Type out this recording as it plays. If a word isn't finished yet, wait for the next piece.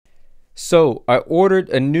So I ordered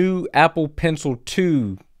a new Apple Pencil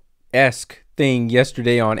 2-esque thing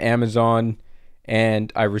yesterday on Amazon,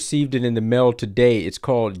 and I received it in the mail today. It's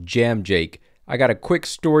called Jamjake. I got a quick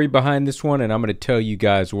story behind this one, and I'm going to tell you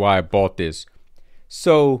guys why I bought this.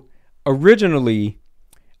 So originally,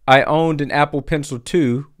 I owned an Apple Pencil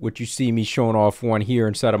 2, which you see me showing off one here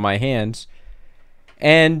inside of my hands.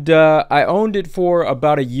 And I owned it for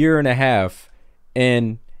about a year and a half.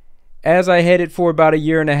 And as I had it for about a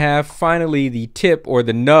year and a half, finally the tip or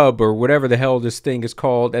the nub or whatever the hell this thing is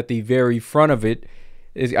called at the very front of it,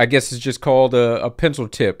 I guess it's just called a pencil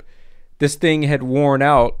tip. This thing had worn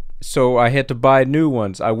out, so I had to buy new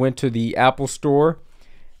ones. I went to the Apple store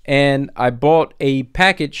and I bought a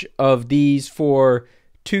package of these for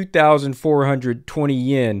 2,420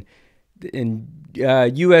 yen. In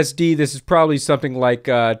USD, this is probably something like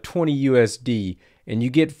 20 USD. And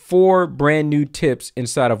you get 4 brand new tips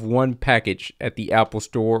inside of one package at the Apple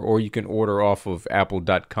store, or you can order off of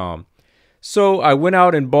apple.com. So I went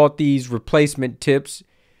out and bought these replacement tips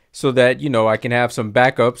so that, you know, I can have some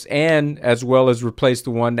backups and as well as replace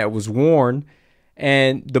the one that was worn.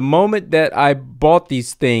 And the moment that I bought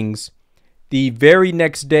these things, the very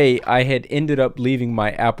next day I had ended up leaving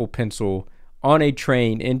my Apple Pencil on a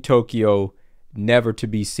train in Tokyo, never to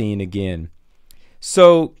be seen again.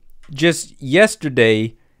 So just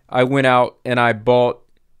yesterday, I went out and I bought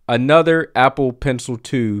another Apple Pencil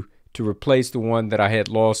 2 to replace the one that I had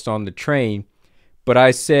lost on the train. But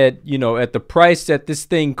I said, you know, at the price that this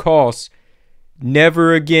thing costs,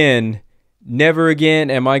 never again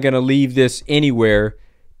am I going to leave this anywhere.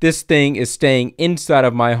 This thing is staying inside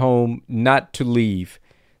of my home, not to leave.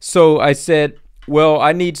 So I said, well,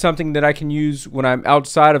 I need something that I can use when I'm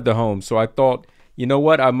outside of the home. So I thought, you know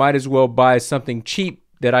what, I might as well buy something cheap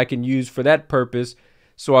that I can use for that purpose.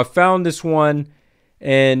 So I found this one,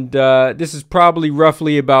 and this is probably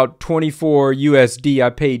roughly about 24 USD.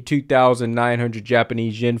 I paid 2,900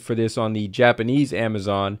 Japanese yen for this on the Japanese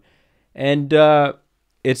Amazon, and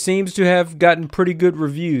it seems to have gotten pretty good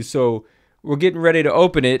reviews. So we're getting ready to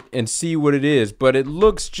open it and see what it is, but it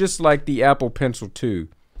looks just like the Apple Pencil 2.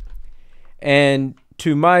 And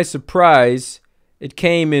to my surprise, it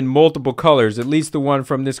came in multiple colors, at least the one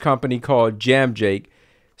from this company called Jamjake.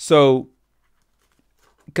 So,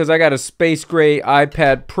 because I got a space gray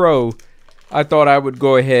iPad Pro, I thought I would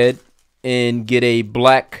go ahead and get a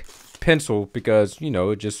black pencil because, you know,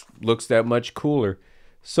 it just looks that much cooler.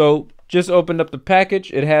 So, just opened up the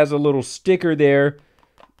package. It has a little sticker there,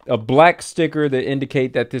 a black sticker that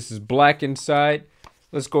indicate that this is black inside.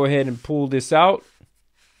 Let's go ahead and pull this out.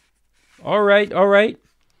 All right, all right.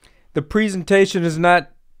 The presentation is not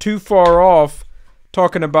too far off,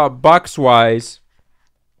 talking about box-wise.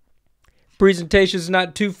 Presentation is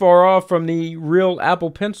not too far off from the real Apple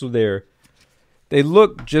Pencil there. They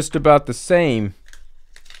look just about the same.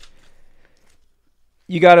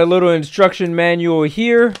 You got a little instruction manual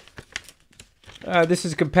here. This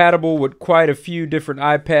is compatible with quite a few different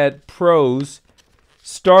iPad Pros,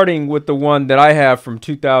 starting with the one that I have from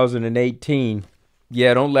 2018.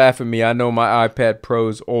 Yeah, don't laugh at me. I know my iPad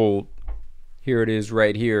Pro's old. Here it is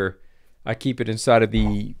right here. I keep it inside of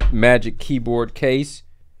the Magic Keyboard case.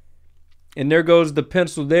 And there goes the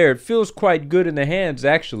pencil there. It feels quite good in the hands,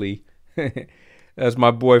 actually. As my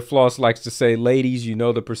boy Floss likes to say, ladies, you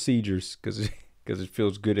know the procedures, because it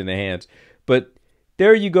feels good in the hands. But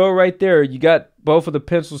there you go right there. You got both of the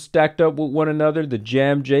pencils stacked up with one another. The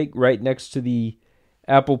Jamjake right next to the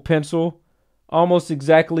Apple Pencil. Almost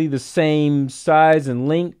exactly the same size and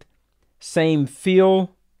length. Same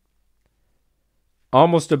feel.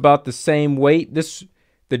 Almost about the same weight.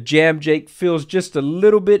 The Jamjake feels just a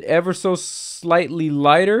little bit ever so slightly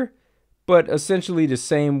lighter, but essentially the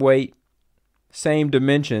same weight, same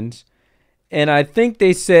dimensions. And I think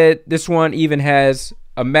they said this one even has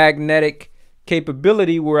a magnetic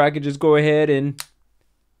capability where I could just go ahead and,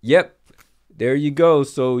 yep, there you go.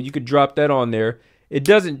 So you could drop that on there. It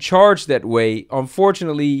doesn't charge that way.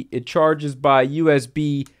 Unfortunately, it charges by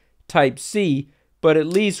USB Type-C, but at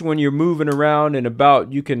least when you're moving around and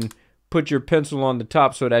about, you can put your pencil on the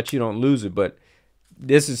top so that you don't lose it. But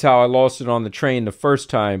this is how I lost it on the train the first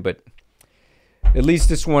time, but at least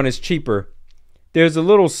this one is cheaper. There's a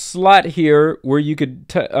little slot here where you could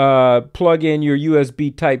plug in your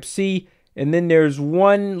USB Type-C, and then there's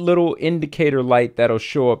one little indicator light that'll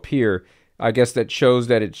show up here. I guess that shows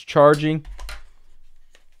that it's charging.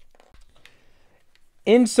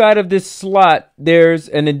 Inside of this slot, there's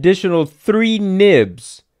an additional 3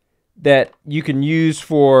 nibs that you can use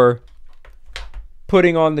for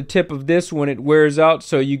putting on the tip of this when it wears out.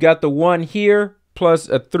 So you got the one here plus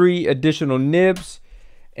 3 additional nibs,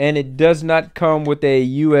 and it does not come with a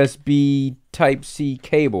USB Type-C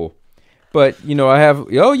cable. But, you know, I have,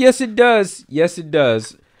 oh, yes, it does. Yes, it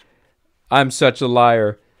does. I'm such a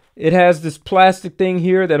liar. It has this plastic thing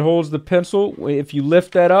here that holds the pencil. If you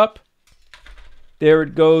lift that up, there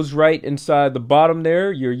it goes right inside the bottom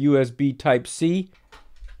there, your USB Type-C.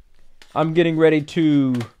 I'm getting ready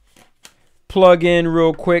to plug in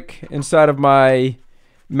real quick inside of my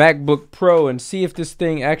MacBook Pro and see if this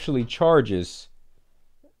thing actually charges.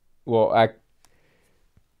 Well,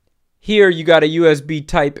 here you got a USB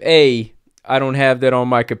Type-A. I don't have that on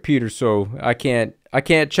my computer, so I can't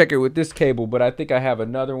check it with this cable, but I think I have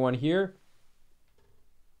another one here.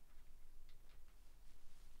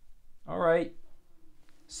 All right.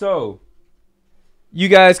 So, you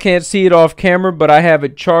guys can't see it off camera, but I have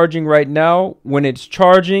it charging right now. When it's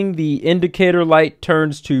charging, the indicator light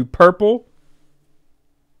turns to purple.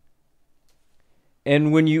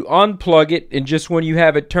 And when you unplug it, and just when you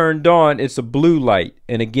have it turned on, it's a blue light.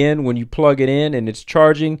 And again, when you plug it in and it's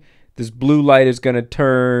charging, this blue light is going to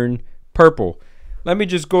turn purple. Let me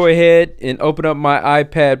just go ahead and open up my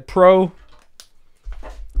iPad Pro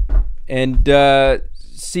and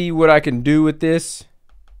see what I can do with this.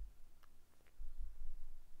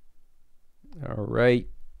 All right.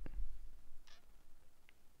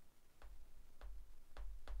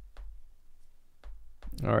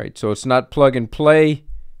 All right, so it's not plug and play.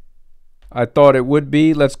 I thought it would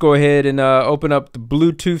be. Let's go ahead and open up the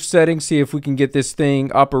Bluetooth settings, see if we can get this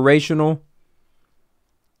thing operational.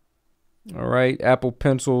 All right, Apple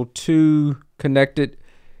Pencil 2 connected.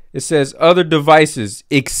 It says other devices,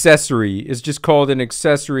 accessory. It's just called an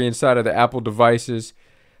accessory inside of the Apple devices.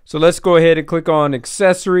 So let's go ahead and click on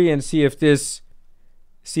accessory and see if this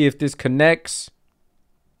connects.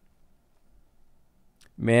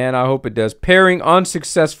 Man, I hope it does. Pairing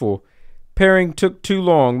unsuccessful. Pairing took too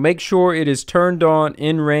long. Make sure it is turned on,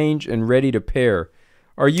 in range, and ready to pair.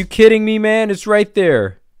 Are you kidding me, man? It's right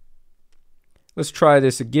there. Let's try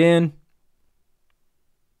this again.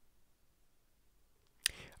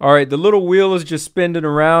 All right, the little wheel is just spinning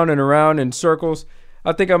around and around in circles.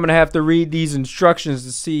 I think I'm going to have to read these instructions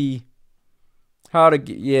to see how to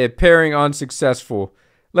get, yeah, pairing unsuccessful.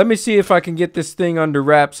 Let me see if I can get this thing under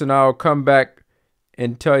wraps, and I'll come back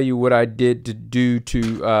and tell you what I did to do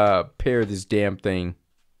to pair this damn thing.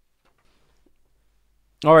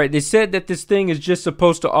 All right, they said that this thing is just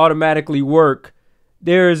supposed to automatically work.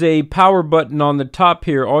 There is a power button on the top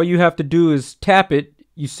here. All you have to do is tap it.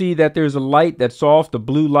 You see that there's a light that's off, the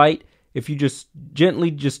blue light. If you just gently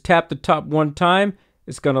just tap the top one time,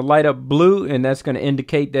 it's going to light up blue, and that's going to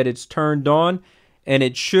indicate that it's turned on. And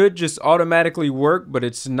it should just automatically work, but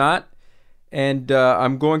it's not. And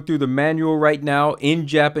I'm going through the manual right now in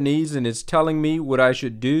Japanese, and it's telling me what I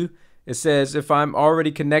should do. It says if I'm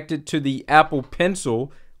already connected to the Apple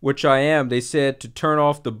Pencil, which I am, they said to turn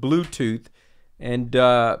off the Bluetooth, and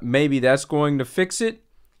maybe that's going to fix it.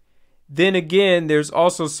 Then again, there's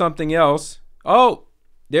also something else. Oh,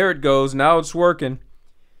 there it goes. Now it's working.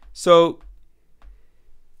 So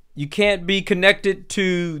you can't be connected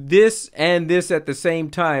to this and this at the same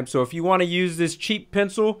time. So if you want to use this cheap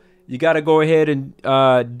pencil, you got to go ahead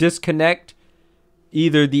and disconnect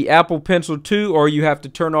either the Apple Pencil 2, or you have to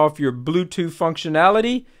turn off your Bluetooth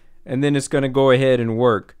functionality, and then it's going to go ahead and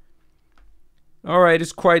work. All right,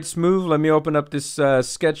 it's quite smooth. Let me open up this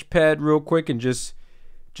sketch pad real quick and just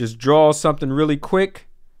draw something really quick.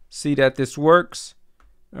 See that this works.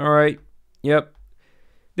 All right. Yep.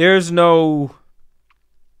 There's no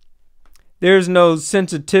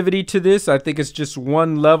sensitivity to this. I think it's just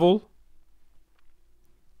one level.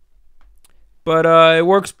 But it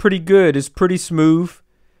works pretty good. It's pretty smooth.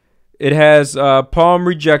 It has palm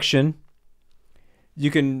rejection. You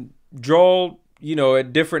can draw, you know,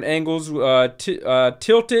 at different angles.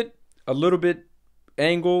 Tilt it a little bit,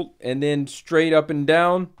 angle, and then straight up and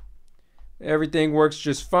down. Everything works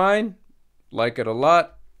just fine. Like it a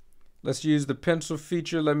lot. Let's use the pencil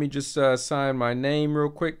feature. Let me just sign my name real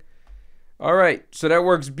quick. All right, so that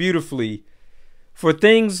works beautifully. For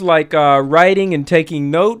things like writing and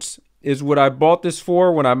taking notes is what I bought this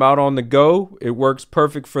for when I'm out on the go. It works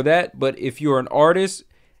perfect for that. But if you're an artist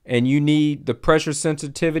and you need the pressure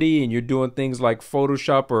sensitivity and you're doing things like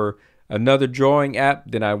Photoshop or another drawing app,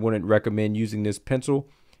 then I wouldn't recommend using this pencil.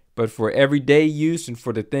 But for everyday use and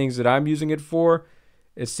for the things that I'm using it for,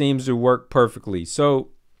 it seems to work perfectly. So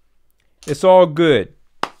it's all good.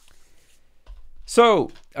 So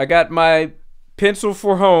I got my pencil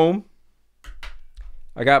for home.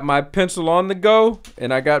 I got my pencil on the go,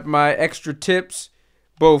 and I got my extra tips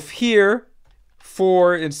both here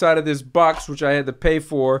for inside of this box, which I had to pay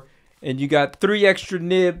for, And you got 3 extra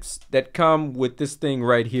nibs that come with this thing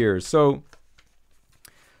right here. So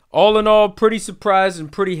all in all, pretty surprised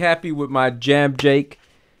and pretty happy with my Jamjake.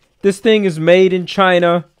 This thing is made in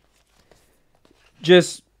China.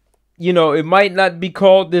 Just, you know, it might not be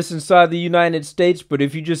called this inside the United States, but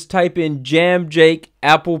if you just type in Jamjake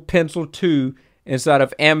Apple Pencil 2 inside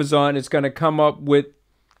of Amazon, it's going to come up with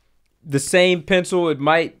the same pencil. It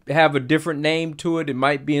might have a different name to it. It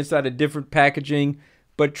might be inside a different packaging.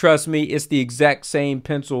 But trust me, it's the exact same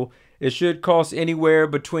pencil. It should cost anywhere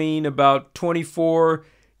between about 24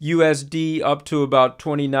 USD up to about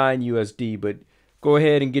 29 USD. But go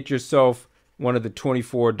ahead and get yourself one of the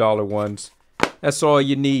 $24 ones. That's all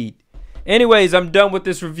you need. Anyways, I'm done with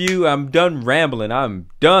this review. I'm done rambling. I'm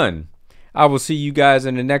done. I will see you guys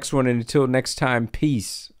in the next one. And until next time,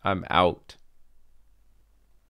 peace. I'm out.